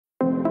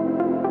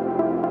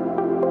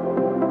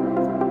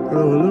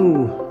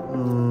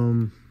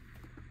Hello.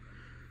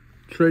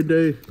 Trade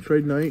day,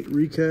 trade night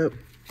recap.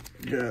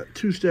 Got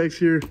 2 stacks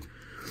here.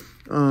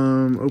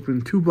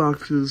 Opened 2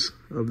 boxes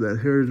of that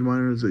Heritage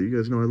Miners that you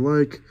guys know I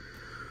like,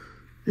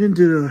 and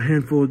did a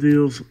handful of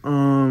deals.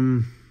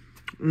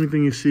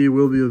 Anything you see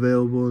will be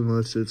available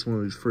unless it's one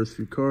of these first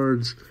few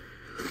cards.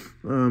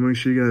 Make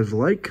sure you guys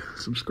like,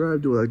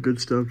 subscribe, do all that good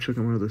stuff. Check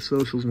out my other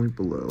socials, link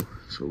below.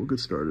 So we'll get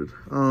started.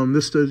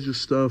 This is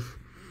just stuff,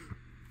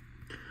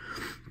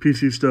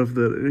 PC stuff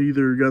that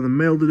either got in the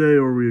mail today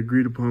or we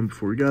agreed upon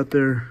before we got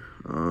there.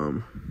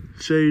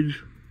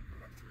 Sage,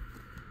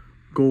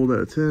 gold out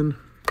of 10.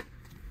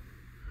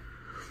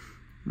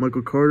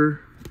 Michael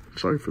Carter,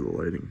 sorry for the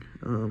lighting,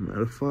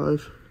 out of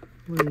 5.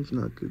 Lighting's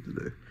not good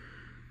today.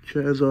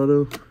 Chaz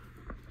Auto,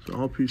 so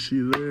all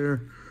PC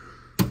there.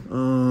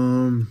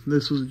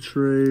 This was a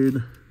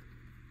trade.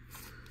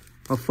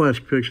 I'll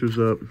flash pictures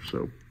up,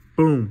 so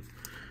boom.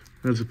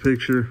 There's a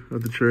picture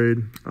of the trade.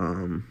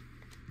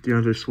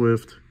 DeAndre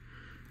Swift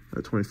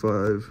at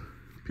 25.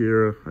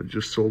 Piera, I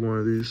just sold one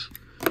of these.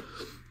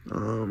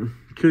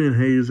 Killian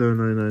Hayes out of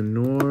 99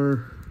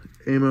 Noir.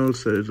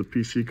 Amos, that is a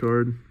PC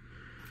card.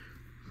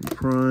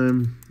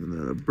 Prime. And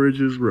then a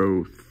Bridges,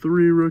 row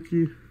 3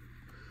 rookie.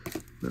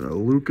 Then a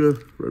Luca,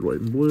 red, white,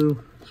 and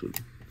blue. So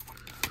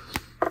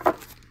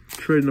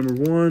trade number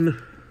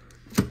 1.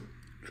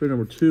 Trade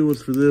number 2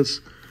 was for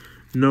this.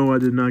 No, I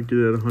did not get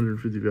it at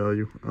 150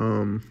 value.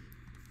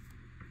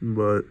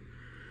 But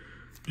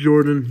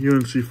Jordan,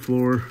 UNC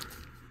floor.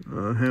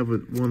 Have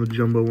one of the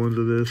jumbo ones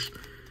of this.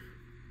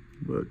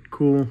 But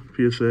cool,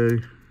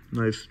 PSA,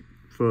 nice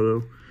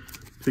photo.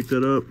 Pick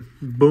that up,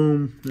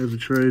 boom, there's a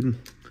trade.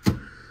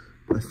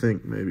 I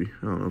think, maybe,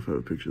 I don't know if I have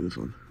a picture of this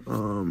one.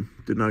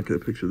 Did not get a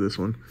picture of this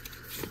one.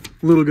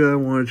 Little guy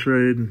wanted to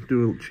trade,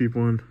 do a cheap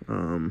one.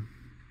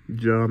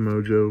 Ja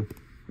Mojo,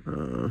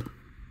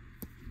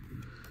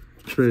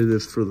 traded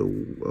this for the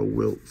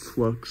Wilt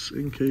Flux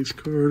encase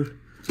card.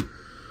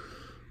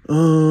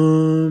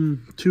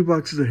 2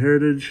 boxes of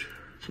Heritage,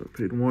 so I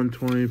paid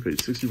 $120, paid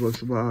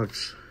 $60 a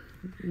box.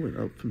 Went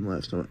up from the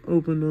last time I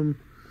opened them.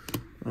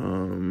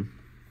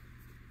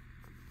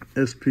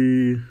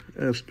 SP,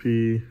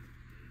 SP,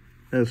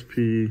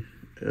 SP,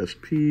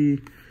 SP,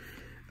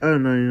 out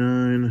of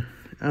 99,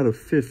 out of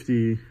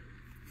 50.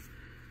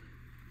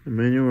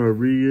 Emmanuel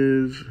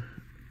Rodriguez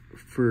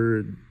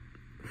for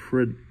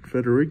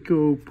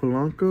Federico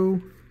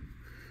Polanco,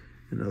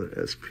 another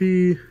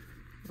SP.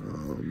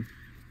 And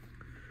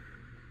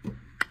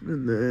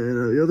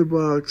then the other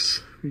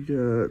box, we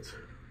got,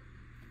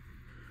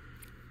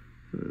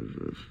 what is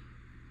this?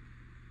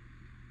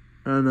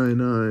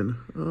 I-99,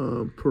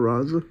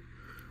 Peraza,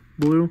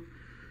 blue,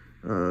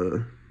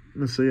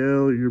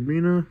 Misael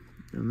Urbina,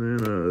 and then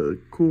a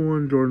cool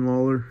one, Jordan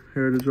Lawler,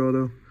 Heritage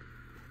Auto.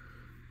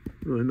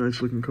 Really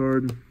nice looking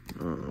card.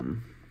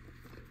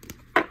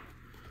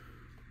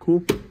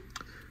 Cool.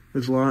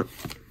 There's a lot.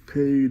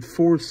 Paid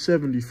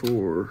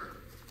 $474.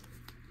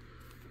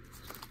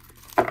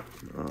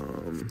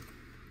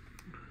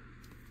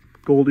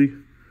 Goldie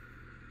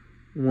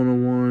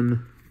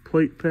 101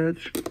 plate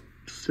patch,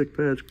 sick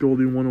patch.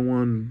 Goldie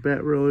 101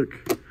 bat relic.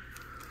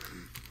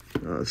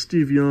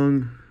 Steve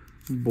Young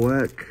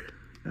black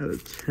out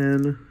of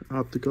 10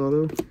 optic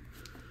auto.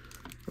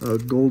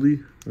 Goldie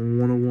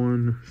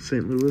 101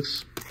 St.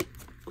 Louis,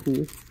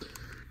 cool.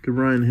 Good.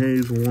 Ryan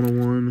Hayes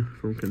 101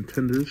 from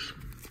Contenders.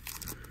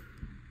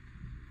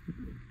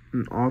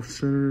 An off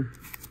center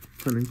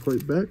punting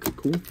plate back,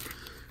 cool.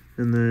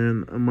 And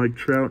then a Mike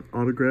Trout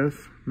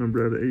autograph,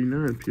 number out of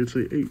 89,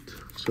 PSA 8.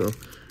 So,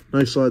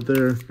 nice lot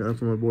there. Got it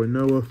from my boy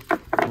Noah.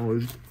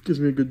 Always gives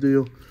me a good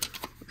deal.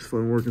 It's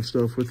fun working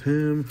stuff with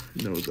him.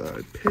 He knows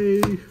I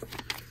pay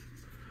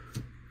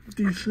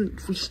decent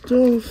for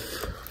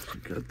stuff.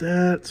 Got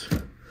that.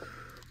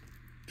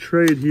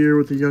 Trade here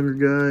with the younger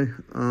guy.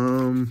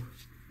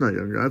 Not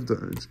younger, I've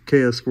done it. It's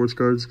KS Sports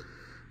Cards.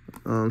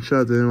 Shout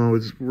out to him,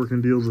 always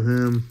working deals with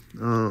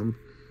him.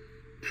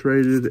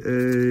 Traded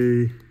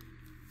a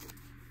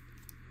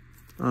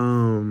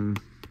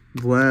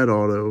Vlad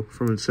auto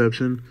from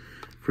Inception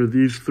for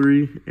these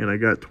 3, and I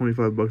got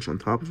 25 bucks on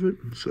top of it.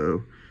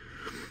 So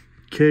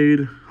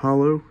Cade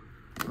Hollow,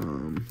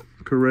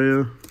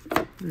 Correa,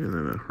 and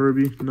then a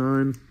Herbie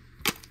 9.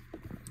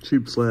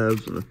 Cheap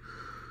slabs and a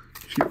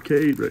cheap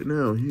Cade right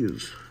now. He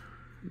is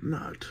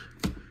not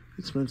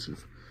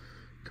expensive.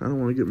 Kind of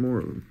want to get more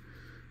of them.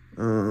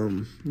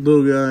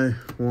 Little guy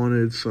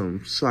wanted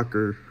some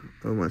soccer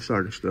of my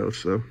soccer stuff,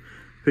 so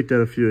picked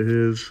out a few of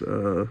his.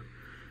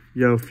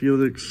 Yao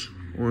Felix,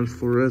 orange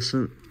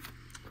fluorescent.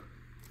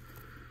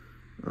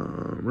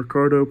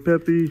 Ricardo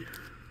Pepe.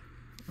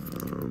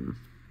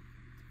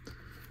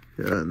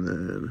 Yeah, and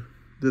then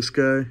this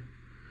guy,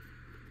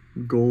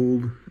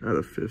 gold out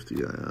of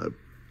 50. I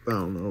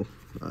don't know.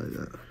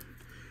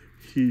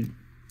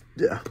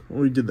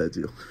 We did that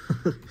deal.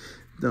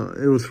 No,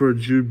 it was for a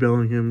Jude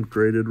Bellingham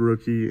graded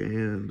rookie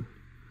and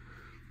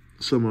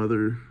some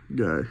other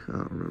guy. I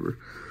don't remember.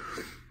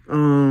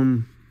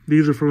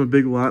 These are from a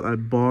big lot I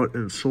bought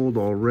and sold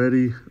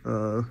already.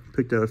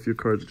 Picked out a few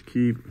cards to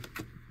keep.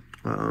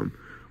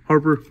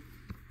 Harper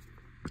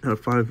out of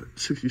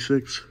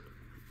 566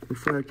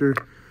 refractor.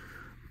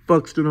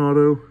 Buxton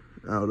auto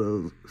out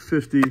of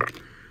 50.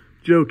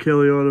 Joe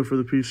Kelly auto for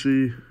the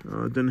PC.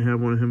 Didn't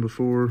have one of him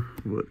before,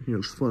 but he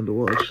was fun to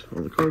watch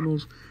on the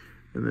Cardinals.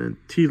 And then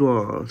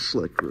T-Law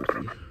select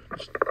rookie.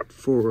 Just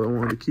 4 I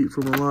wanted to keep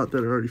from a lot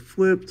that I already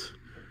flipped.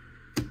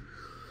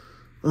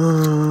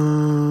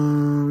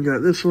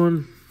 Got this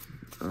one.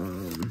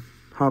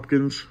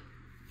 Hopkins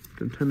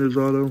Contenders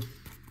auto.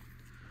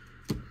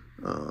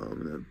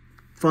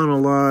 Final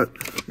lot.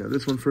 Got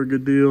this one for a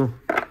good deal.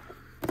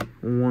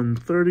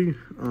 130.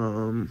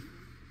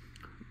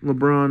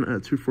 LeBron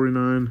at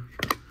 249.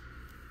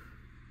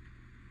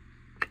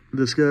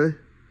 This guy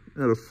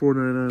at a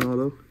 499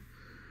 auto.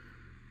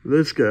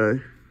 This guy,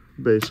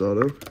 base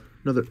auto.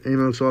 Another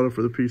Amos auto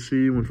for the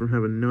PC. Went from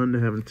having none to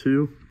having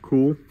 2.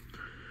 Cool.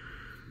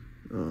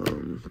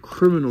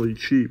 Criminally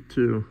cheap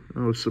too. I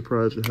was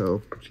surprised at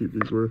how cheap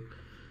these were.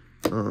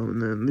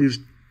 And then these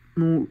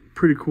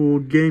pretty cool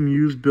game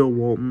used Bill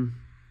Walton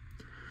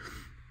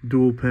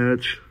dual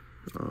patch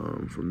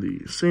from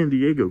the San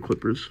Diego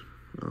Clippers.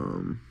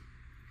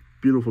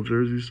 Beautiful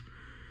jerseys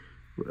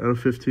out of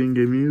 15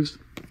 game used.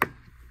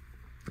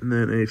 And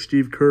then a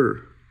Steve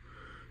Kerr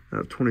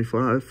out of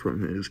 25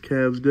 from his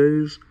Cavs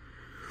days.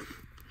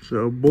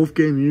 So both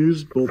game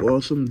used, both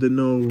awesome. Didn't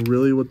know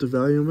really what the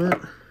value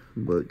meant,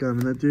 but got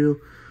him that deal.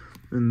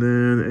 And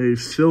then a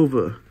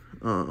Silva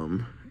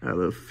out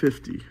of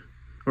 50,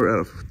 or out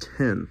of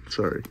 10,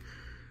 sorry.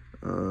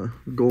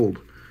 Gold.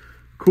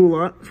 Cool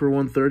lot for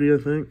 130, I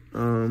think.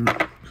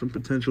 Some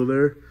potential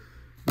there.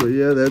 But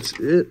yeah, that's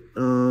it.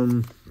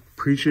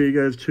 Appreciate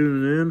you guys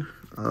tuning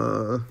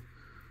in.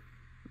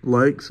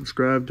 Like,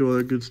 subscribe, do all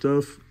that good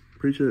stuff.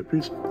 Appreciate it.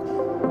 Peace.